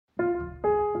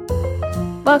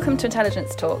Welcome to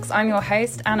Intelligence Talks. I'm your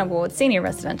host, Anna Ward, Senior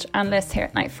Residential Analyst here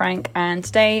at Knight Frank, and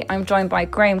today I'm joined by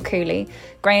Graham Cooley.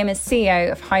 Graham is CEO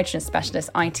of hydrogen specialist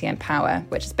ITM Power,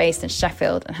 which is based in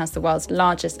Sheffield and has the world's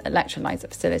largest electrolyser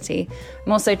facility.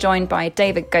 I'm also joined by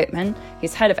David Goatman,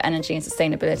 who's Head of Energy and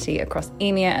Sustainability across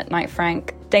EMEA at Knight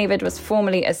Frank. David was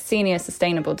formerly a Senior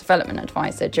Sustainable Development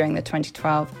Advisor during the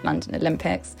 2012 London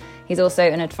Olympics. He's also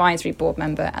an advisory board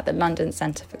member at the London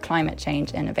Centre for Climate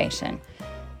Change Innovation.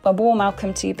 A warm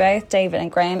welcome to you both, David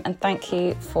and Graham, and thank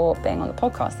you for being on the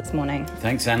podcast this morning.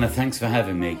 Thanks, Anna. Thanks for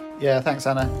having me. Yeah, thanks,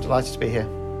 Anna. Delighted to be here.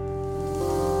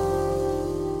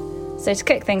 So to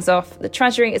kick things off, the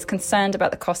Treasury is concerned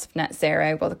about the cost of net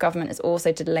zero, while the government is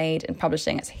also delayed in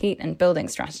publishing its heat and building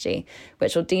strategy,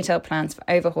 which will detail plans for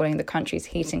overhauling the country's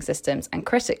heating systems and,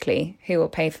 critically, who will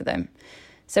pay for them.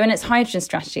 So in its hydrogen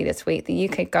strategy this week, the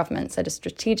UK government said a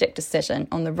strategic decision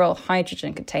on the role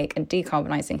hydrogen could take in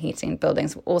decarbonising heating in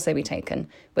buildings will also be taken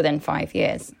within 5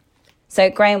 years. So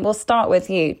Graham, we'll start with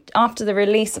you. After the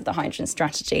release of the hydrogen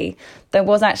strategy, there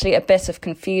was actually a bit of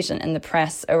confusion in the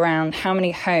press around how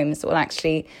many homes will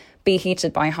actually be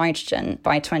heated by hydrogen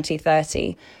by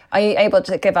 2030. Are you able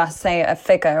to give us, say, a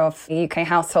figure of UK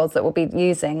households that will be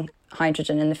using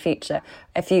hydrogen in the future?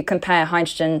 If you compare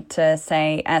hydrogen to,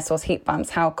 say, air source heat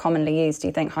pumps, how commonly used do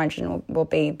you think hydrogen will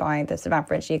be by the sort of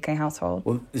average UK household?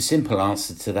 Well, the simple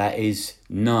answer to that is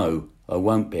no. I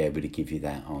won't be able to give you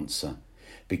that answer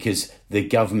because the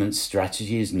government's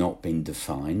strategy has not been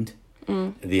defined.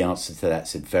 The answer to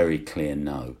that's a very clear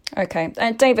no. OK.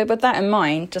 David, with that in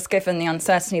mind, just given the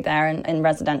uncertainty there in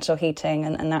residential heating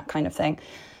and that kind of thing,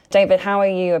 David, how are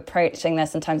you approaching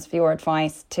this in terms of your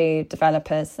advice to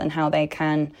developers and how they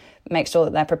can make sure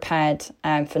that they're prepared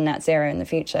for net zero in the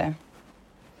future?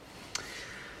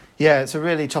 Yeah, it's a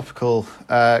really topical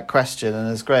question. And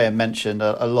as Graham mentioned,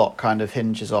 a lot kind of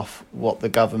hinges off what the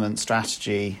government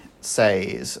strategy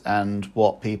says and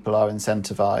what people are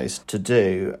incentivised to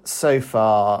do. So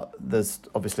far, there's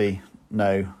obviously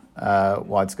no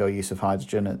wide-scale use of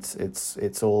hydrogen.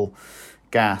 It's all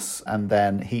gas and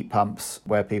then heat pumps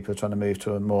where people are trying to move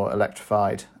to a more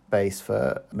electrified base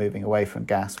for moving away from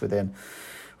gas within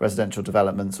residential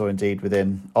developments or indeed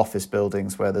within office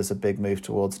buildings where there's a big move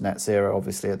towards net zero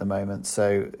obviously at the moment.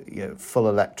 So full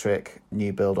electric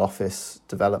new build office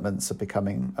developments are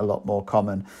becoming a lot more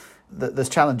common. There's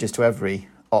challenges to every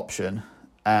option,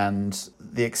 and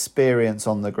the experience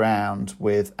on the ground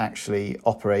with actually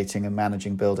operating and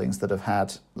managing buildings that have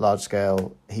had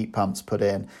large-scale heat pumps put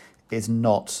in is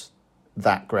not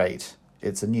that great.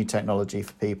 It's a new technology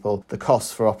for people. The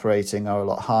costs for operating are a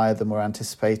lot higher than were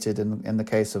anticipated in the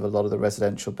case of a lot of the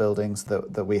residential buildings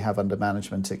that we have under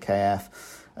management at KF.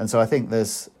 And so I think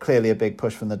there's clearly a big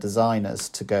push from the designers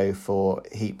to go for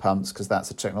heat pumps because that's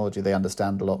a technology they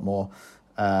understand a lot more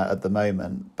at the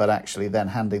moment. But actually then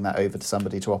handing that over to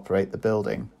somebody to operate the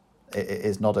building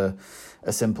is not a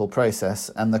simple process.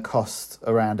 And the costs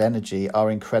around energy are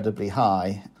incredibly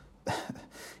high.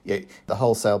 The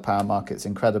wholesale power market's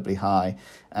incredibly high,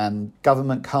 and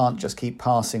government can't just keep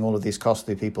passing all of these costs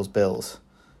through people's bills.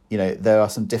 There are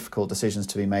some difficult decisions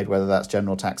to be made, whether that's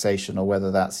general taxation or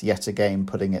whether that's yet again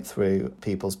putting it through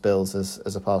people's bills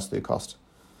as a pass-through cost.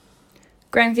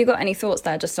 Graham, have you got any thoughts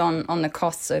there just on the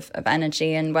costs of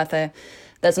energy and whether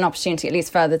there's an opportunity, at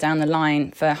least further down the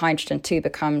line, for hydrogen to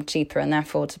become cheaper and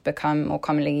therefore to become more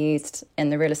commonly used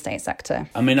in the real estate sector?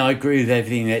 I mean, I agree with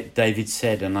everything that David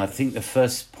said, and I think the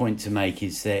first point to make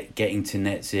is that getting to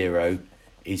net zero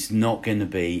is not going to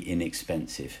be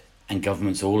inexpensive, and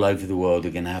governments all over the world are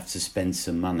going to have to spend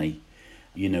some money.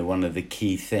 One of the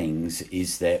key things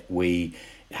is that we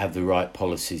have the right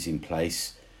policies in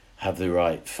place, have the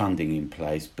right funding in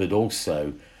place, but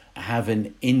also have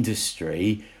an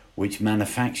industry which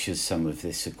manufactures some of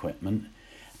this equipment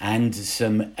and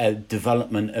some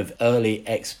development of early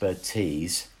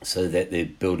expertise so that the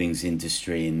buildings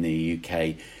industry in the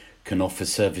UK can offer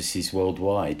services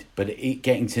worldwide. But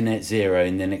getting to net zero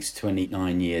in the next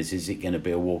 29 years, is it going to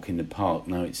be a walk in the park?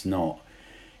 No, it's not.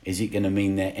 Is it going to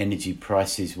mean that energy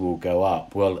prices will go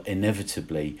up? Well,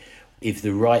 inevitably. If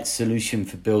the right solution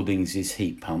for buildings is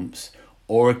heat pumps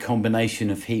or a combination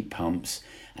of heat pumps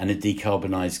and a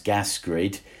decarbonised gas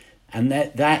grid, and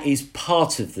that is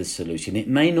part of the solution. It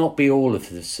may not be all of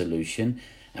the solution,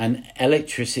 and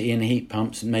electricity and heat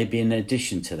pumps may be in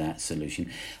addition to that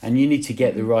solution. And you need to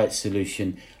get the right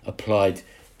solution applied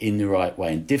in the right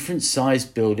way. And different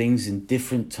sized buildings and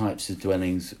different types of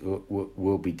dwellings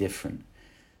will be different.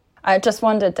 I just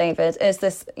wondered, David, is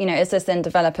this in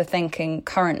developer thinking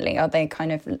currently? Are they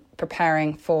kind of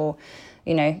preparing for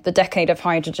the decade of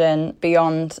hydrogen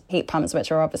beyond heat pumps,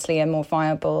 which are obviously a more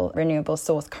viable renewable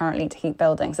source currently to heat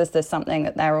buildings? Is this something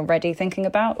that they're already thinking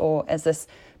about, or is this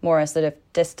more a sort of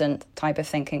distant type of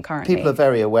thinking currently? People are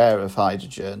very aware of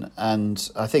hydrogen, and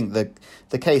I think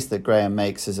the case that Graham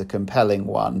makes is a compelling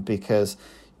one, because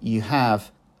you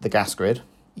have the gas grid,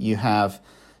 you have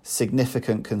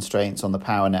significant constraints on the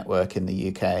power network in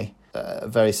the UK,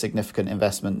 very significant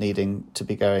investment needing to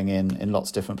be going in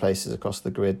lots of different places across the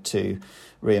grid to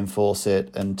reinforce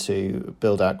it and to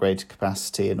build out greater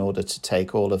capacity in order to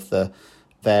take all of the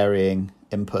varying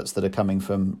inputs that are coming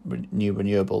from new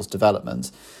renewables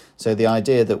developments. So the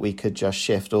idea that we could just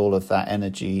shift all of that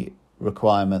energy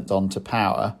requirement onto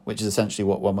power, which is essentially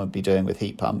what one would be doing with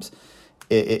heat pumps,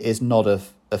 it is not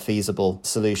a feasible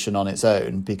solution on its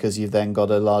own, because you've then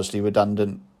got a largely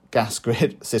redundant gas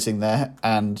grid sitting there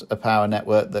and a power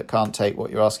network that can't take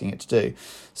what you're asking it to do.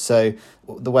 So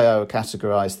the way I would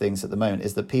categorise things at the moment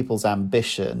is that people's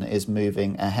ambition is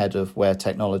moving ahead of where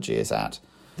technology is at.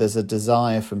 There's a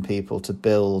desire from people to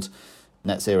build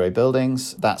net zero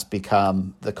buildings. That's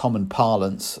become the common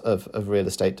parlance of real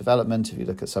estate development. If you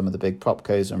look at some of the big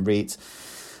propcos and REITs,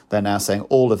 they're now saying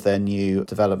all of their new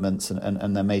developments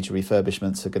and their major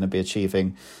refurbishments are going to be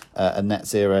achieving a net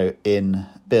zero in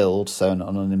build, so on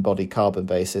an embodied carbon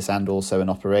basis, and also in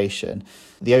operation.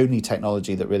 The only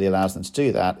technology that really allows them to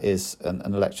do that is an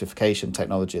electrification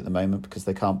technology at the moment, because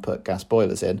they can't put gas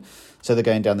boilers in. So they're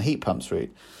going down the heat pumps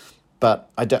route.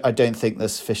 But I don't think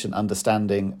there's sufficient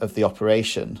understanding of the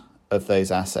operation of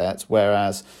those assets,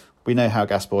 whereas we know how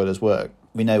gas boilers work.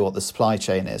 We know what the supply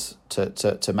chain is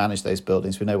to manage those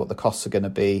buildings. We know what the costs are going to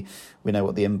be. We know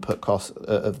what the input cost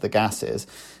of the gas is.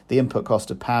 The input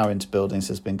cost of power into buildings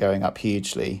has been going up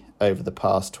hugely over the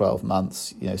past 12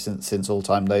 months. Since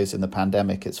all-time lows in the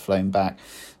pandemic, it's flown back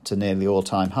to nearly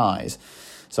all-time highs.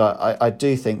 So I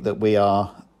do think that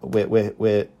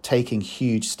we're taking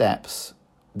huge steps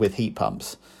with heat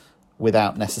pumps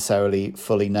without necessarily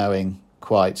fully knowing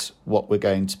quite what we're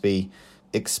going to be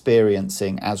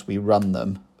experiencing as we run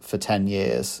them for 10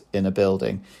 years in a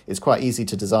building. It's quite easy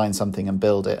to design something and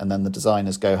build it, and then the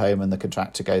designers go home and the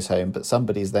contractor goes home, but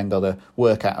somebody's then got to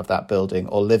work out of that building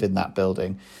or live in that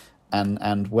building.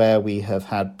 And where we have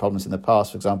had problems in the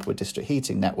past, for example, with district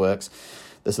heating networks,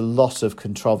 there's a lot of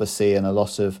controversy and a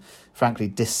lot of, frankly,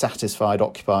 dissatisfied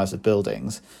occupiers of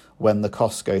buildings when the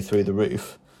costs go through the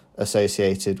roof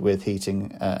associated with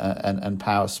heating and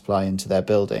power supply into their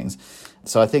buildings.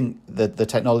 So I think that the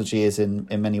technology is in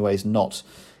many ways not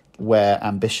where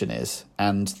ambition is,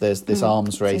 and there's this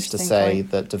arms race to say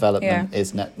that development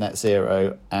is net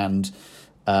zero, and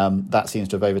that seems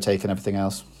to have overtaken everything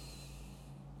else.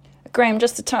 Graham,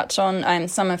 just to touch on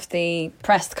some of the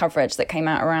press coverage that came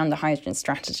out around the hydrogen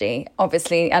strategy.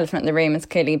 Obviously, the elephant in the room is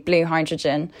clearly blue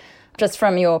hydrogen. Just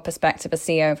from your perspective as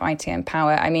CEO of ITM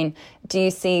Power, do you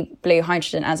see blue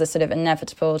hydrogen as a sort of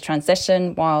inevitable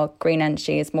transition while green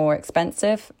energy is more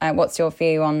expensive? What's your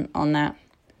view on that?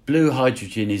 Blue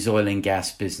hydrogen is oil and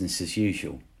gas business as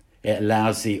usual. It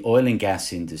allows the oil and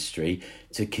gas industry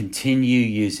to continue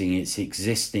using its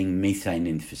existing methane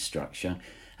infrastructure.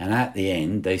 And at the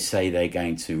end, they say they're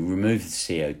going to remove the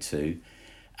CO2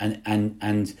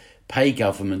 and pay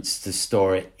governments to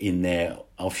store it in their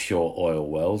offshore oil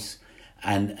wells.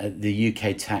 And the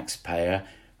UK taxpayer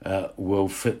will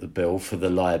foot the bill for the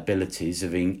liabilities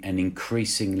of an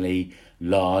increasingly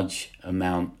large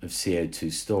amount of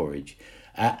CO2 storage.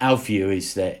 Our view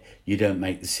is that you don't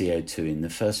make the CO2 in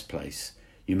the first place.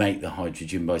 You make the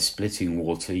hydrogen by splitting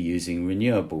water using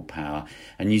renewable power.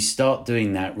 And you start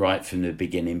doing that right from the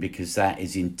beginning, because that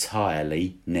is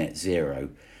entirely net zero.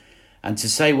 And to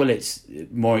say, well, it's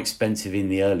more expensive in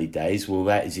the early days, well,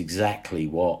 that is exactly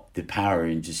what the power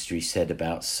industry said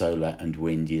about solar and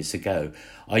wind years ago.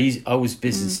 I was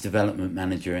business development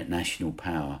manager at National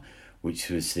Power,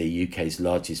 which was the UK's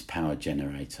largest power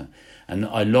generator. And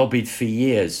I lobbied for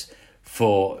years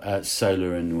for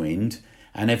solar and wind.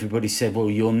 And everybody said,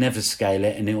 well, you'll never scale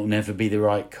it and it will never be the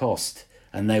right cost.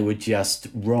 And they were just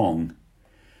wrong.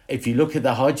 If you look at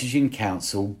the Hydrogen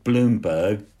Council,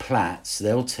 Bloomberg, Platts,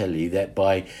 they'll tell you that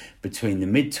by between the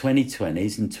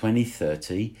mid-2020s and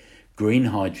 2030, green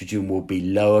hydrogen will be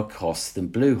lower cost than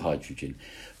blue hydrogen.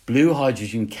 Blue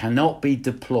hydrogen cannot be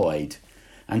deployed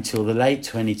until the late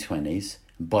 2020s.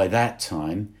 By that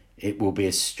time, it will be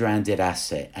a stranded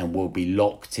asset and will be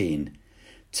locked in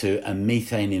to a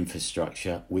methane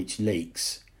infrastructure which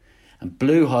leaks. And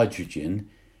blue hydrogen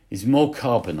is more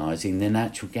carbonising than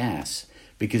natural gas,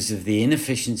 because of the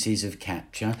inefficiencies of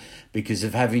capture, because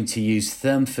of having to use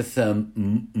therm for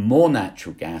therm more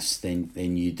natural gas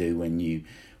than you do when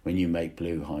when you make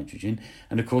blue hydrogen.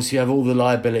 And of course, you have all the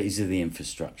liabilities of the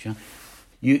infrastructure.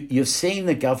 You're seeing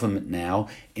the government now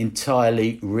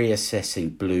entirely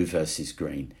reassessing blue versus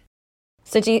green.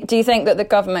 So do you think that the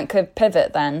government could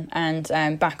pivot then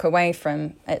and back away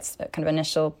from its kind of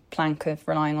initial plank of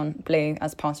relying on blue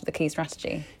as part of the key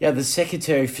strategy? Yeah, the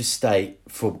Secretary for State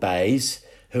for BEIS,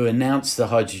 who announced the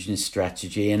hydrogen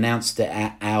strategy, announced it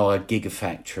at our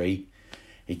gigafactory.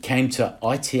 He came to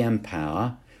ITM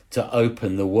Power to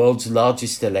open the world's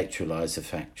largest electrolyser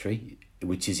factory,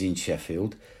 which is in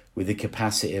Sheffield, with a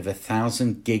capacity of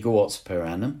 1,000 gigawatts per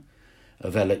annum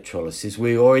of electrolysis.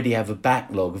 We already have a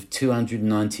backlog of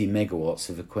 290 megawatts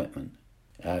of equipment.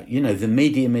 The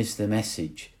medium is the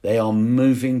message. They are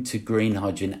moving to green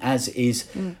hydrogen, as is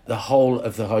the whole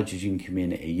of the hydrogen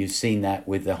community. You've seen that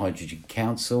with the Hydrogen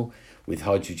Council, with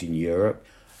Hydrogen Europe.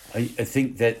 I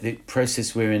think that the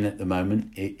process we're in at the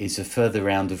moment is a further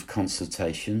round of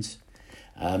consultations.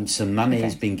 Some money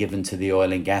has been given to the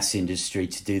oil and gas industry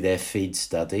to do their FEED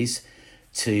studies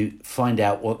to find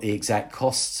out what the exact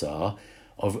costs are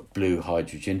of blue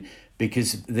hydrogen,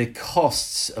 because the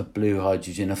costs of blue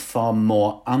hydrogen are far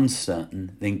more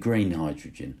uncertain than green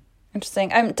hydrogen. Interesting.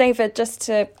 David, just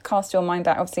to cast your mind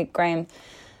back, obviously Graham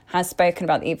has spoken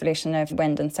about the evolution of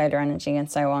wind and solar energy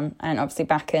and so on. And obviously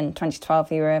back in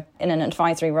 2012, you were in an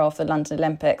advisory role for the London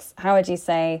Olympics. How would you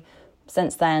say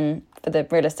since then, for the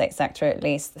real estate sector at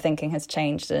least, the thinking has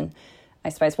changed? And I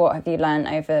suppose what have you learned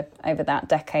over that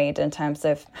decade in terms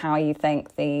of how you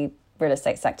think the real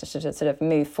estate sector should sort of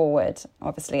move forward?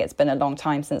 Obviously, it's been a long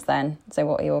time since then. So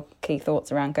what are your key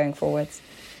thoughts around going forwards?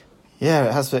 Yeah,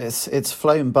 it has. It's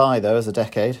flown by, though, as a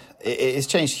decade. It's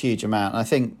changed a huge amount. And I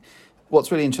think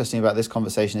what's really interesting about this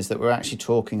conversation is that we're actually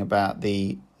talking about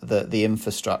the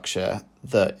infrastructure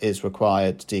that is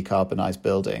required to decarbonise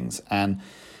buildings. And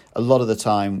a lot of the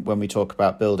time when we talk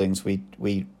about buildings,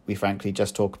 we frankly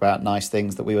just talk about nice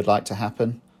things that we would like to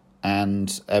happen.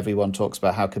 And everyone talks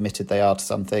about how committed they are to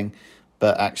something.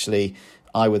 But actually,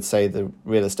 I would say the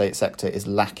real estate sector is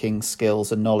lacking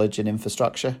skills and knowledge in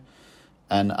infrastructure.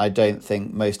 And I don't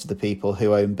think most of the people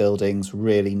who own buildings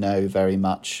really know very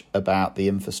much about the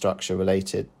infrastructure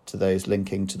related to those,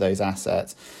 linking to those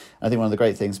assets. I think one of the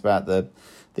great things about the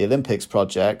Olympics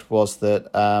project was that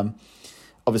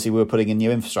obviously we were putting in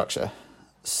new infrastructure.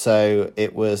 So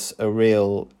it was a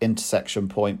real intersection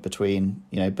point between,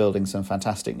 building some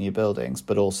fantastic new buildings,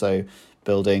 but also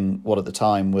building what at the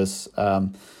time was,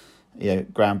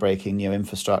 groundbreaking new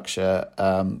infrastructure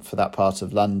for that part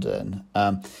of London.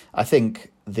 I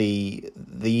think the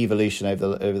evolution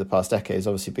over the past decade has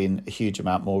obviously been a huge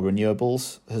amount more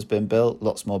renewables has been built.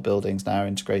 Lots more buildings now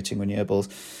integrating renewables.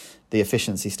 The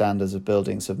efficiency standards of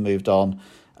buildings have moved on.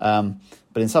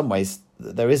 But in some ways,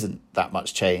 there isn't that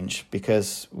much change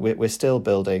because we're still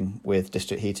building with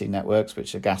district heating networks,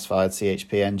 which are gas-fired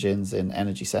CHP engines in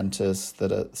energy centres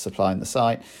that are supplying the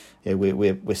site.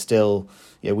 We're still,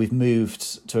 we've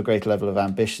moved to a greater level of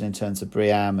ambition in terms of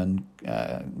BREEAM and,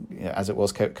 as it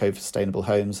was, Code for Sustainable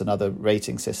Homes and other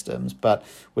rating systems. But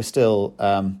we're still,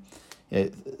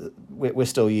 we're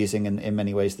still using in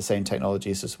many ways the same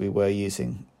technologies as we were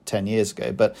using 10 years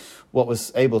ago. But what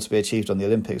was able to be achieved on the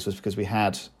Olympics was because we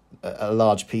had a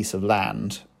large piece of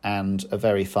land and a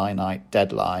very finite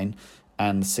deadline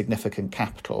and significant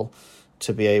capital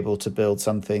to be able to build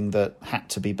something that had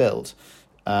to be built.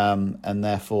 And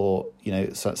therefore,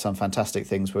 some fantastic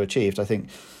things were achieved. I think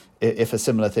if a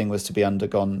similar thing was to be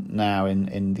undergone now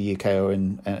in the UK or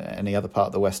in any other part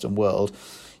of the Western world,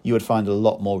 you would find a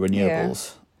lot more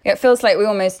renewables. Yeah. It feels like we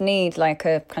almost need like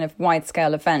a kind of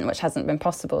wide-scale event, which hasn't been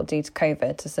possible due to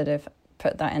COVID, to sort of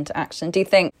put that into action. Do you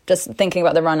think, just thinking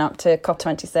about the run-up to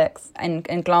COP26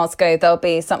 in Glasgow, there'll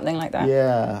be something like that?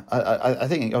 Yeah, I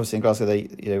think obviously in Glasgow,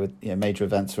 with major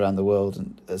events around the world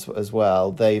and as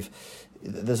well,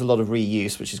 there's a lot of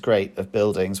reuse, which is great, of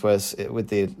buildings, whereas with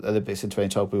the Olympics in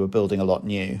 2012, we were building a lot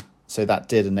new. So that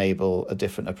did enable a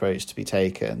different approach to be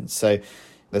taken. So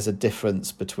there's a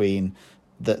difference between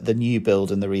the new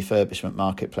build and the refurbishment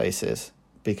marketplaces,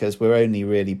 because we're only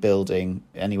really building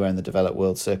anywhere in the developed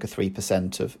world circa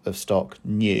 3% of stock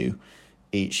new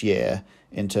each year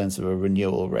in terms of a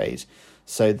renewal rate.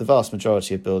 So the vast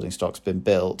majority of building stock's been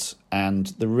built, and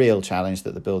the real challenge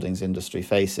that the buildings industry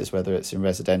faces, whether it's in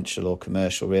residential or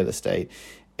commercial real estate,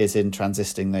 is in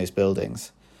transitioning those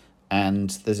buildings. And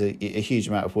there's a huge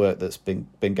amount of work that's been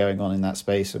going on in that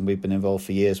space, and we've been involved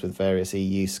for years with various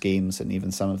EU schemes and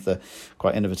even some of the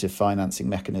quite innovative financing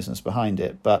mechanisms behind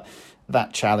it. But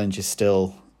that challenge is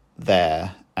still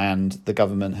there, and the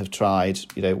government have tried,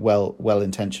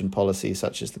 well-intentioned policies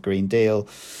such as the Green Deal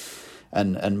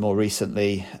and more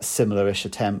recently similar-ish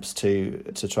attempts to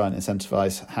try and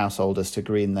incentivise householders to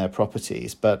green their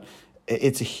properties. But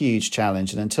it's a huge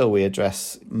challenge, and until we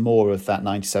address more of that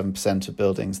 97% of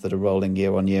buildings that are rolling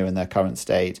year on year in their current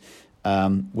state,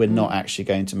 we're not actually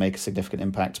going to make a significant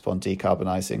impact upon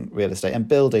decarbonising real estate. And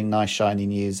building nice, shiny,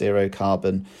 new zero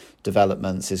carbon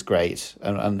developments is great,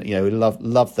 and we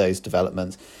love those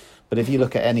developments. But if you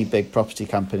look at any big property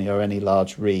company or any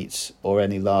large REIT or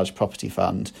any large property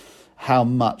fund, how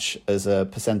much as a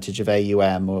percentage of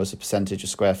AUM or as a percentage of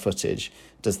square footage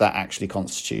does that actually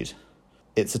constitute?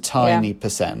 It's a tiny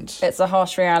percent. It's a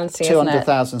harsh reality,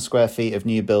 200,000 square feet of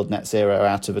new build net zero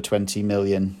out of a 20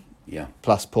 million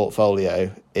plus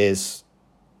portfolio is,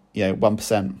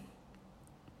 1%.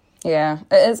 Yeah,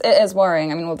 it is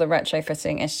worrying. I mean, all the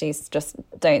retrofitting issues just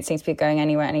don't seem to be going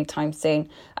anywhere anytime soon.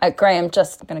 Graham,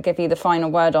 just going to give you the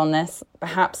final word on this.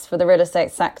 Perhaps for the real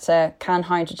estate sector, can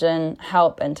hydrogen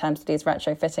help in terms of these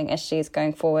retrofitting issues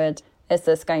going forward? Is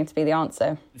this going to be the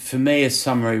answer? For me, a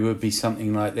summary would be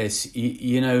something like this.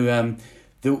 The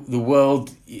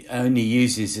world only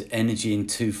uses energy in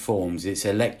two forms. It's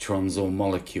electrons or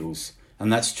molecules.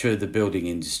 And that's true of the building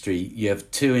industry. You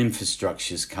have two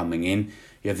infrastructures coming in.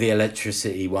 You have the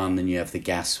electricity one and you have the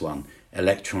gas one,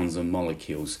 electrons and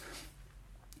molecules.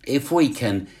 If we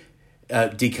can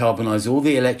decarbonise all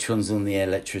the electrons on the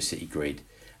electricity grid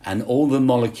and all the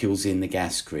molecules in the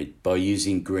gas grid by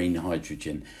using green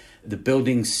hydrogen, the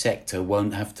building sector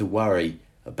won't have to worry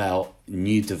about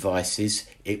new devices.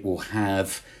 It will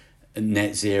have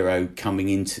net zero coming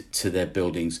into their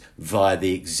buildings via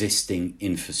the existing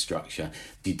infrastructure.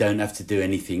 You don't have to do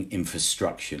anything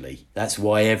infrastructurally. That's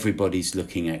why everybody's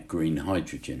looking at green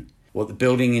hydrogen. What the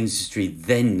building industry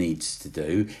then needs to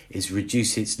do is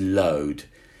reduce its load.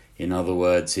 In other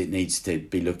words, it needs to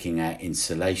be looking at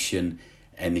insulation,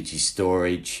 energy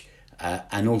storage,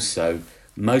 and also,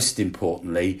 most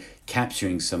importantly,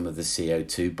 capturing some of the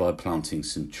CO2 by planting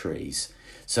some trees.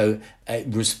 So a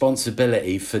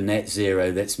responsibility for net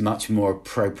zero that's much more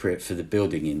appropriate for the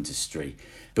building industry,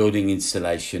 building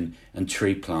installation and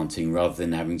tree planting rather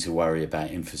than having to worry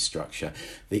about infrastructure.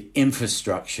 The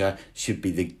infrastructure should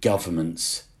be the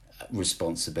government's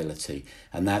responsibility,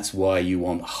 and that's why you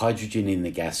want hydrogen in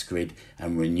the gas grid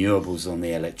and renewables on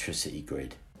the electricity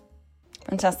grid.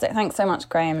 Fantastic. Thanks so much,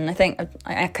 Graham. And I think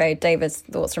I echoed David's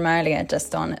thoughts from earlier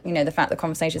just on, the fact that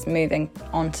conversation is moving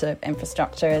onto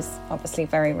infrastructure is obviously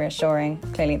very reassuring.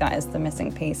 Clearly that is the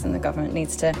missing piece and the government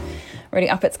needs to really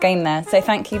up its game there. So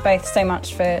thank you both so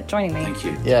much for joining me. Thank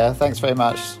you. Yeah, thanks very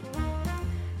much.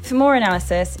 For more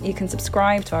analysis, you can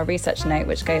subscribe to our research note,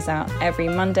 which goes out every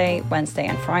Monday, Wednesday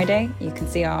and Friday. You can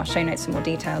see our show notes for more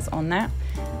details on that.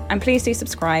 And please do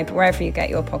subscribe wherever you get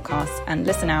your podcasts and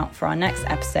listen out for our next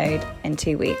episode in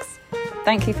 2 weeks.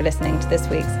 Thank you for listening to this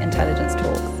week's Intelligence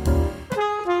Talks.